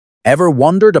Ever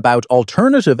wondered about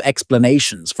alternative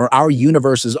explanations for our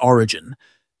universe's origin?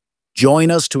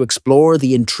 Join us to explore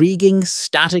the intriguing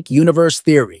static universe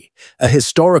theory, a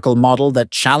historical model that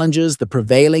challenges the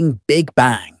prevailing Big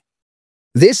Bang.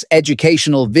 This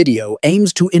educational video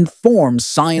aims to inform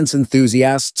science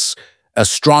enthusiasts,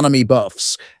 astronomy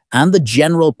buffs, and the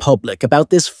general public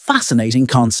about this fascinating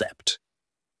concept.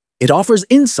 It offers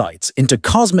insights into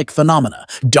cosmic phenomena,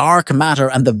 dark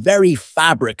matter, and the very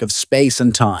fabric of space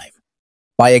and time.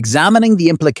 By examining the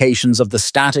implications of the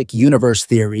static universe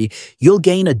theory, you'll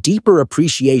gain a deeper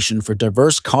appreciation for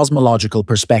diverse cosmological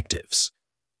perspectives.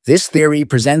 This theory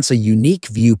presents a unique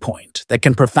viewpoint that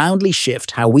can profoundly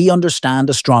shift how we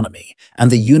understand astronomy and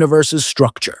the universe's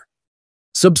structure.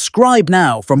 Subscribe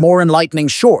now for more enlightening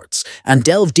shorts and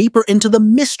delve deeper into the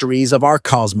mysteries of our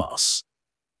cosmos.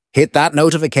 Hit that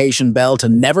notification bell to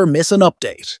never miss an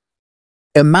update.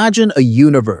 Imagine a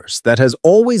universe that has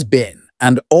always been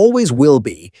and always will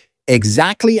be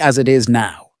exactly as it is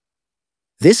now.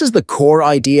 This is the core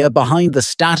idea behind the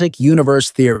static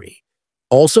universe theory,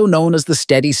 also known as the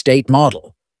steady-state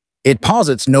model. It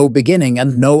posits no beginning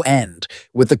and no end,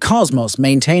 with the cosmos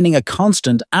maintaining a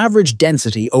constant average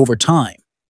density over time.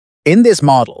 In this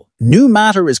model, new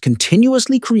matter is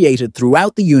continuously created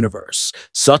throughout the universe,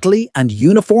 subtly and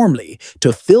uniformly,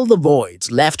 to fill the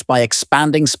voids left by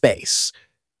expanding space.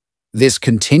 This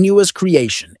continuous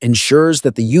creation ensures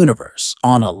that the universe,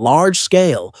 on a large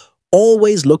scale,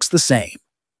 always looks the same.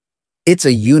 It's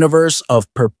a universe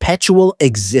of perpetual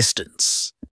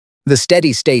existence. The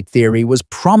steady-state theory was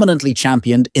prominently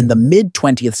championed in the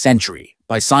mid-20th century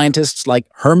by scientists like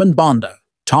Hermann Bonda,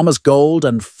 Thomas Gold,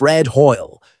 and Fred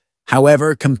Hoyle.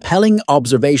 However, compelling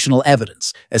observational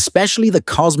evidence, especially the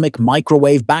cosmic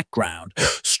microwave background,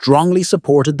 strongly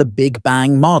supported the Big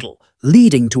Bang model,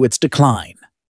 leading to its decline.